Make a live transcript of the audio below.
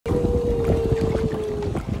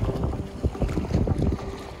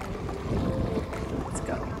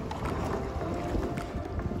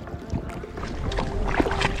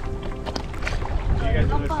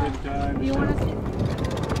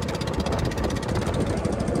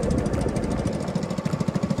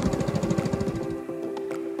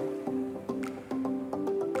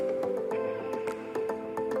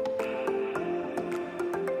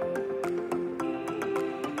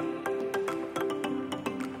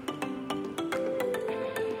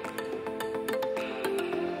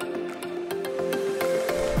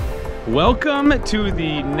Welcome to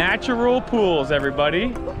the natural pools,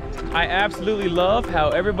 everybody. I absolutely love how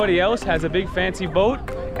everybody else has a big fancy boat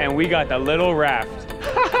and we got the little raft.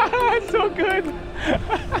 It's so good.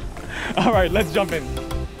 All right, let's jump in.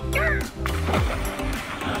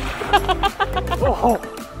 Oh,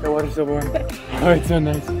 the water's so warm. Oh, it's so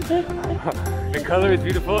nice. The color is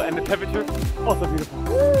beautiful and the temperature also beautiful.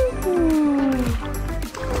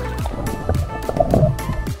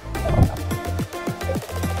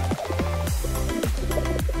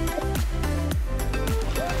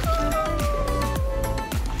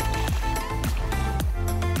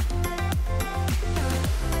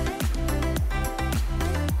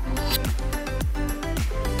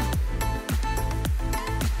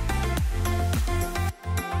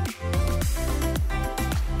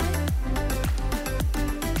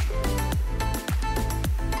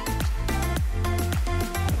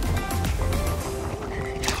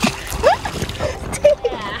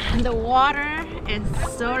 The water is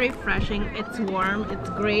so refreshing. It's warm, it's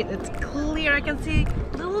great, it's clear. I can see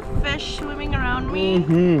little fish swimming around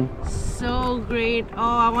me. So great.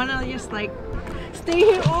 Oh, I want to just like stay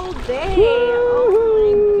here all day. Oh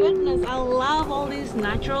my goodness, I love all these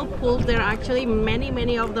natural pools. There are actually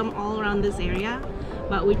many of them all around this area,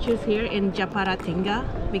 but we choose here in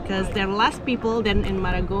Japaratinga because there are less people than in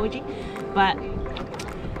Maragogi. But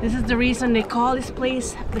this is the reason they call this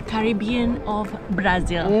place the Caribbean of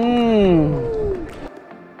Brazil.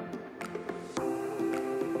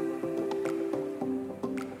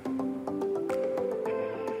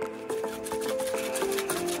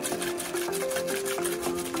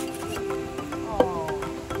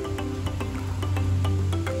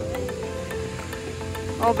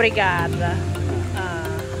 Obrigada.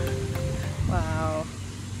 Wow,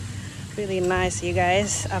 really nice, you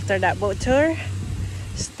guys. After that boat tour,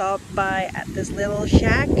 stop by at this little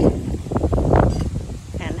shack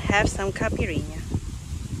and have some caipirinha.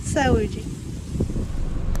 Saúde.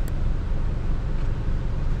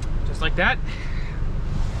 Just like that.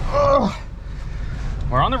 Oh,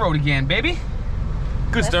 we're on the road again, baby.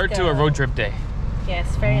 Good start to a road trip day.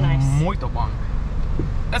 Yes, very nice. Muito bom.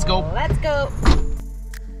 Let's go. Let's go.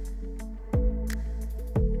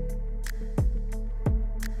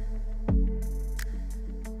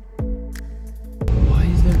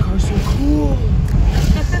 So cool.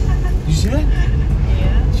 You see that?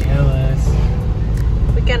 Yeah. Jealous.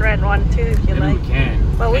 We can rent one too if you like. We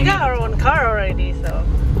can. But we got our own car already, so.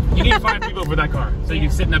 You need 5 people for that car, so you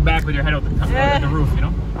can sit in the back with your head out the roof, you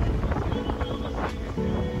know?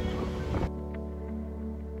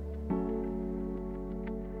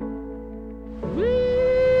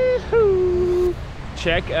 Woo-hoo.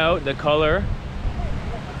 Check out the color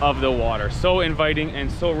of the water. So inviting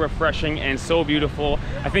and so refreshing and so beautiful.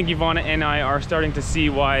 I think Ivana and I are starting to see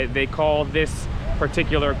why they call this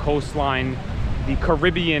particular coastline the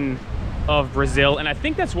Caribbean of Brazil. And I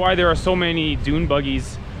think that's why there are so many dune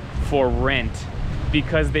buggies for rent,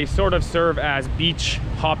 because they sort of serve as beach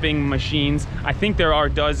hopping machines. I think there are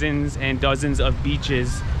dozens and dozens of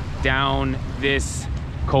beaches down this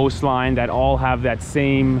coastline that all have that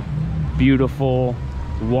same beautiful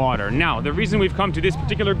water. Now, the reason we've come to this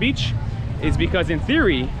particular beach is because in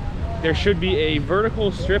theory there should be a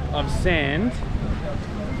vertical strip of sand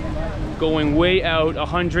going way out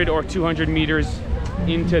 100 or 200 meters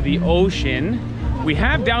into the ocean. We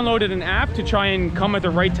have downloaded an app to try and come at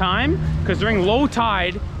the right time, because during low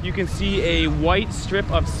tide you can see a white strip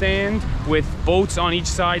of sand with boats on each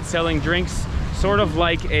side selling drinks, sort of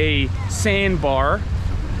like a sandbar,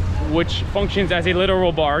 which functions as a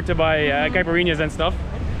literal bar to buy caipirinhas and stuff.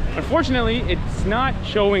 Unfortunately, it's not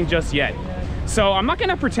showing just yet. So I'm not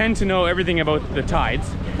gonna pretend to know everything about the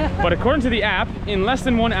tides, but according to the app, in less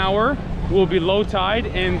than 1 hour will be low tide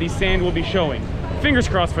and the sand will be showing. Fingers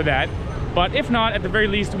crossed for that. But if not, at the very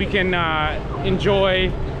least, we can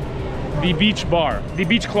enjoy the beach bar, the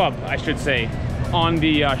beach club, I should say, on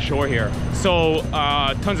the shore here. So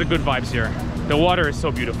tons of good vibes here. The water is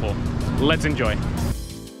so beautiful. Let's enjoy.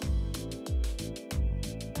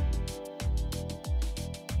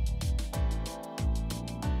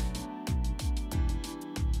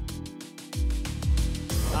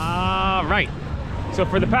 Right. So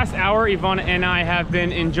for the past hour, Ivana and I have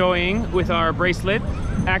been enjoying, with our bracelet,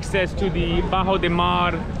 access to the Bajo de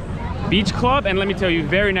Mar Beach Club. And let me tell you,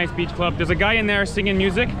 very nice beach club. There's a guy in there singing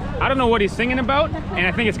music. I don't know what he's singing about, and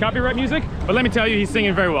I think it's copyright music, but let me tell you, he's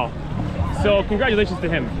singing very well. So congratulations to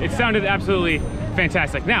him. It sounded absolutely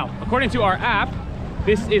fantastic. Now, according to our app,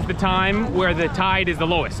 this is the time where the tide is the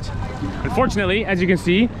lowest. Unfortunately, as you can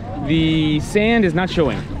see, the sand is not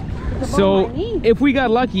showing. So if we got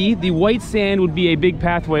lucky, the white sand would be a big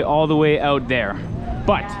pathway all the way out there.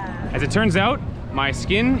 But As it turns out, my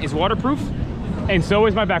skin is waterproof and so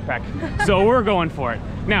is my backpack. So we're going for it.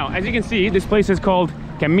 Now, as you can see, this place is called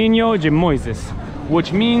Caminho de Moisés,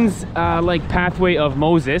 which means like pathway of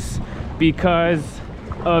Moses, because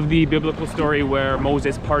of the biblical story where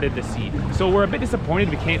Moses parted the sea. So we're a bit disappointed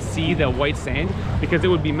we can't see the white sand, because it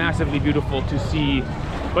would be massively beautiful to see.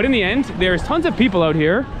 But in the end, there's tons of people out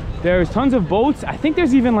here. There's tons of boats. I think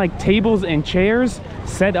there's even like tables and chairs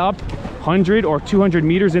set up 100 or 200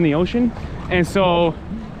 meters in the ocean. And so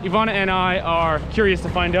Ivana and I are curious to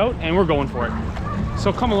find out, and we're going for it.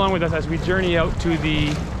 So come along with us as we journey out to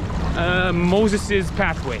the Moses's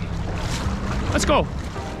pathway. Let's go.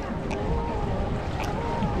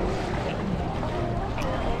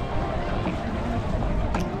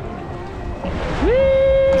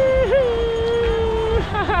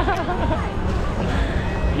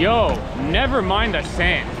 Yo, never mind the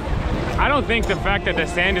sand. I don't think the fact that the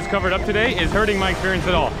sand is covered up today is hurting my experience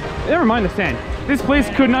at all. Never mind the sand. This place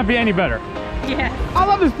could not be any better. Yeah. I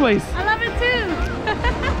love this place. I love it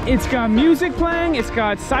too. It's got music playing, it's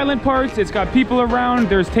got silent parts, it's got people around,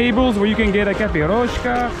 there's tables where you can get a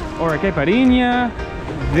caipirinha or a caipirinha.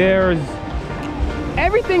 There's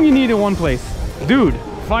everything you need in one place. Dude,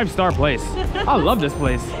 5-star place. I love this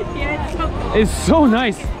place. Yeah, it's so cool. It's so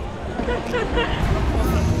nice.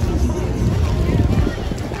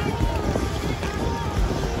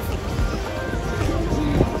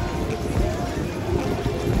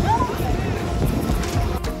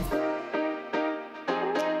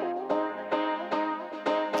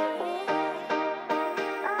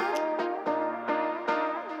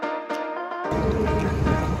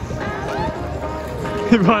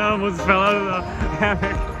 I almost fell out of the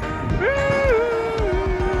hammock.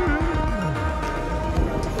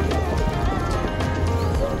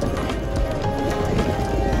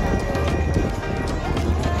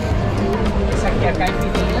 Essa aqui é a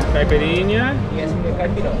caipirinha. Caipirinha. E essa aqui é a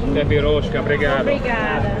caipirosca. Caipirosca, obrigado.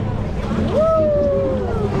 Obrigada.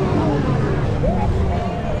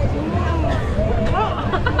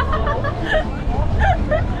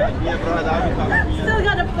 Still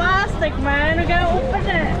got the plastic, man. We're gonna open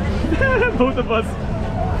it. Both of us.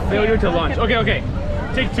 Failure to launch. Okay, okay.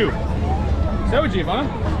 Take 2. Saúde, Ivana.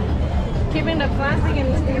 Keeping the plastic in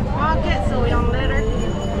your pocket so we don't litter.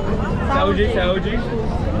 Saúde, saúde.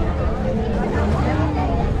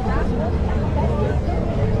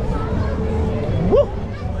 Woo!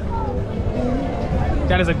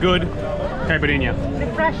 That is a good caipirinha.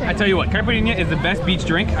 Refreshing. I tell you what, caipirinha is the best beach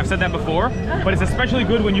drink. I've said that before, but it's especially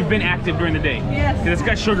good when you've been active during the day. Yes. Because it's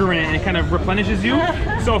got sugar in it and it kind of replenishes you.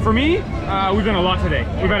 So for me, we've done a lot today.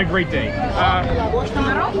 We've had a great day.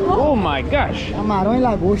 Oh my gosh. Camarão e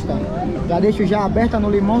lagosta. Já deixo já aberta no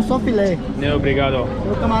limão, só filé. No, obrigado.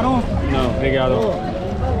 O camarão? No, obrigado.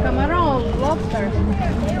 Camarão, lobster.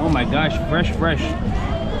 Oh my gosh, fresh, fresh.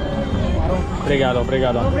 Obrigado,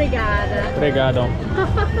 obrigado. Obrigada. Obrigado.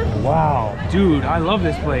 Wow, dude, I love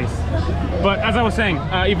this place. But as I was saying,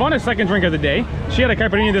 Ivana's second drink of the day. She had a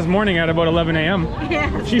caipirinha this morning at about 11 a.m.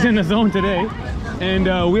 Yes. She's in the zone today. And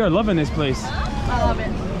we are loving this place. I love it.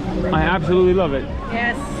 I absolutely love it.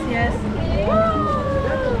 Yes, yes.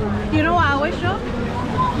 You know what I wish though?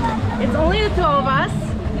 It's only the 2 of us.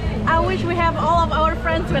 I wish we have all of our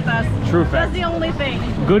friends with us. True fact. That's the only thing.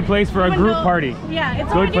 Good place for a Even group though- party. Yeah, it's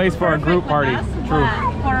Good already place for a perfect group with party. us, True.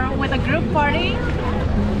 but with a group party,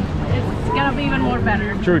 it's gonna be even more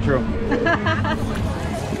better. True, true.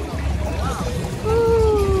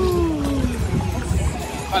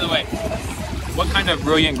 By the way, what kind of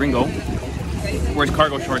brilliant gringo wears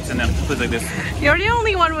cargo shorts in them places like this? You're the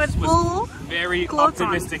only one with full. Very Clothes on.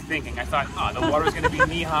 optimistic thinking. I thought, oh, the water's gonna be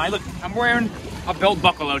knee high. Look, I'm wearing a belt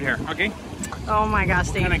buckle out here, okay? Oh my gosh,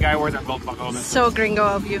 Steve. And a guy wears a belt buckle on this. So gringo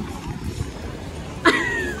of you.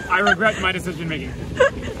 I regret my decision making.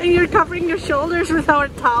 And you're covering your shoulders without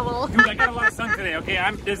a towel. Dude, I got a lot of sun today, okay?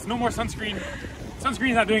 There's no more sunscreen.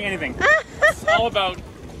 Sunscreen's not doing anything. It's all about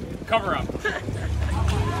cover up.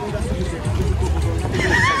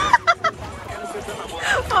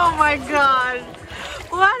 Oh my god.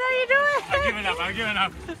 What are you doing? I've given up, I've given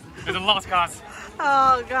up. It's a lost cause.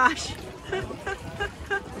 Oh gosh.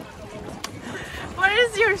 What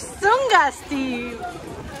is your sunga, Steve?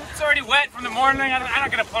 It's already wet from the morning. I'm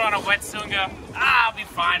not gonna put on a wet sunga. Ah, I'll be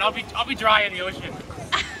fine. I'll be dry in the ocean.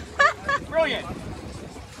 Brilliant.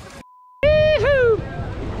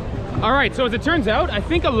 All right, so as it turns out, I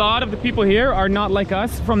think a lot of the people here are not like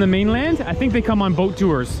us from the mainland. I think they come on boat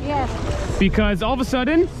tours. Yes. Because all of a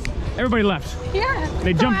sudden, everybody left. Yeah.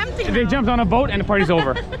 They jumped on a boat and the party's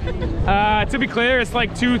over. To be clear, it's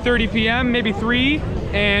like 2:30 p.m., maybe 3,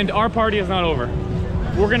 and our party is not over.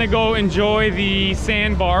 We're gonna go enjoy the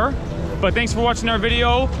sandbar But thanks for watching our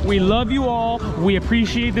video. We love you all. We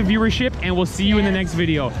appreciate the viewership, and we'll see you in the next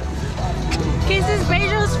video. Kisses,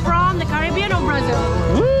 beijos from the Caribbean or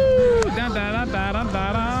Brazil. Woo!